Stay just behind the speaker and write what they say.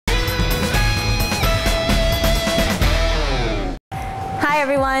Hi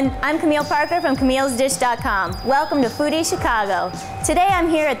everyone, I'm Camille Parker from Camille'sDish.com. Welcome to Foodies Chicago. Today I'm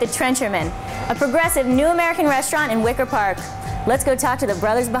here at the Trenchermen, a progressive new American restaurant in Wicker Park. Let's go talk to the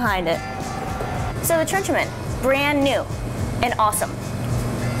brothers behind it. So the Trenchermen, brand new and awesome.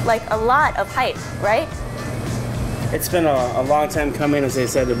 Like a lot of hype, right? It's been a long time coming. As I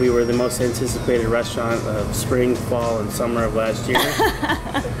said, we were the most anticipated restaurant of spring, fall, and summer of last year.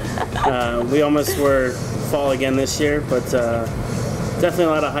 We almost were fall again this year, but definitely a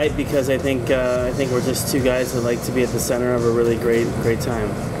lot of hype because I think we're just two guys that like to be at the center of a really great time.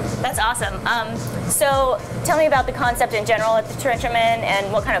 That's awesome. So tell me about the concept in general at the Trenchermen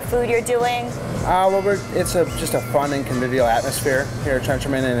and what kind of food you're doing. Well, it's just a fun and convivial atmosphere here at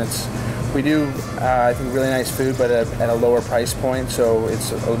Trenchermen, and we do I think really nice food, but at a lower price point, so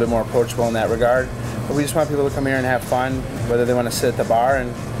it's a little bit more approachable in that regard. But we just want people to come here and have fun, whether they want to sit at the bar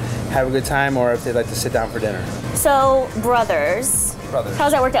and have a good time or if they'd like to sit down for dinner. So brothers.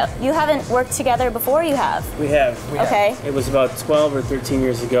 How's that worked out? You haven't worked together before, you have? We have. Okay. It was about 12 or 13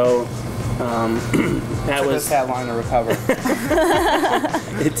 years ago. That was that long to recover.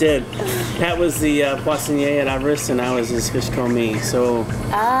 It did. That was the poissonnier at Everest, and I was his fish commis. So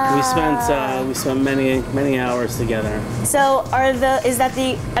we spent many hours together. So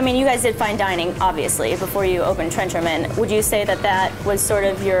I mean, you guys did fine dining, obviously, before you opened Trenchermen. Would you say that was sort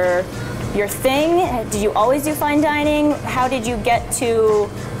of your thing? Did you always do fine dining? How did you get to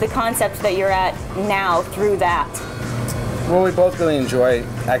the concept that you're at now through that? Well, we both really enjoy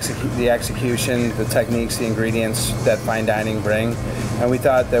the execution, the techniques, the ingredients that fine dining bring, and we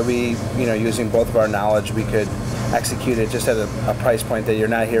thought that using both of our knowledge, we could execute it just at a price point that you're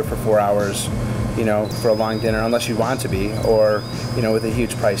not here for 4 hours, for a long dinner unless you want to be, or with a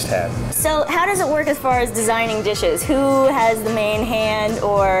huge price tag. So how does it work as far as designing dishes? Who has the main hand,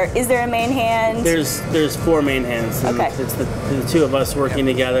 or is there a main hand? There's 4 main hands. And okay. It's the two of us working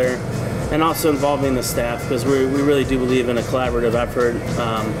together, and also involving the staff, because we really do believe in a collaborative effort.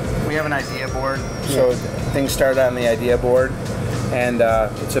 We have an idea board, so things start on the idea board, and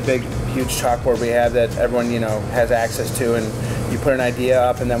it's a big, huge chalkboard we have that everyone has access to, and you put an idea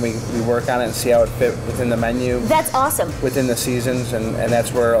up, and then we work on it and see how it fit within the menu. That's awesome. Within the seasons, and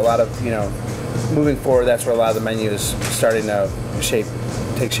that's where a lot of moving forward, that's where a lot of the menu is starting to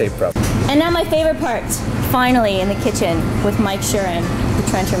take shape from. And now my favorite part, finally in the kitchen with Mike Shuren, the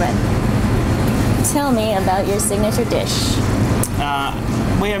Trenchermen. Tell me about your signature dish.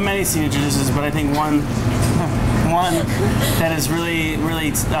 We have many signature dishes, but I think one that is really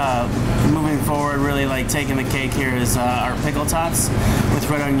moving forward, really like taking the cake here, is our pickle tots with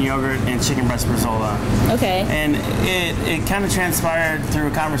red onion yogurt and chicken breast bresaola. Okay. And it kind of transpired through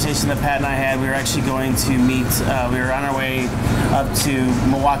a conversation that Pat and I had. We were actually going to meet. We were on our way up to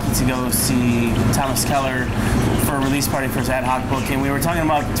Milwaukee to go see Thomas Keller for a release party for his ad hoc book, and we were talking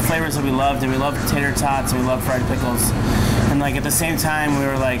about flavors that we loved, and we loved tater tots and we loved fried pickles. And like at the same time, we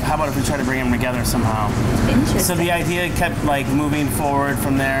were like, how about if we try to bring them together somehow? Interesting. So the idea kept like moving forward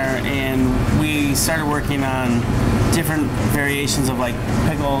from there, and we started working on different variations of like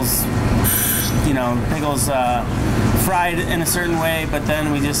pickles, pickles fried in a certain way, but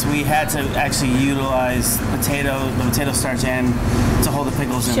then we had to actually utilize the potato starch and to hold the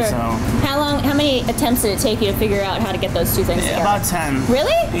pickles in. Sure. So how many attempts did it take you to figure out how to get those two things together? About 10.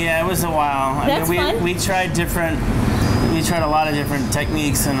 Really? Yeah, it was a while. That's fun. We tried a lot of different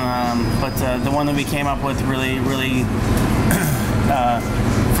techniques, and but the one that we came up with really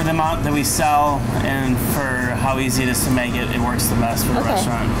for the amount that we sell and for how easy it is to make it, it works the best for the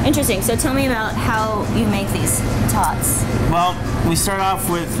restaurant. Interesting. So tell me about how you make these tots. Well, we start off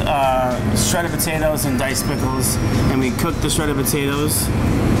with shredded potatoes and diced pickles, and we cook the shredded potatoes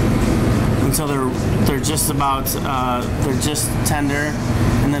until they're just tender,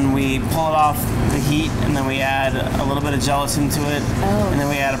 and then we pull it off the heat, and then we add a little bit of gelatin to it, and then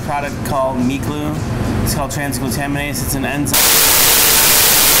we add a product called meat glue. It's called transglutaminase. It's an enzyme.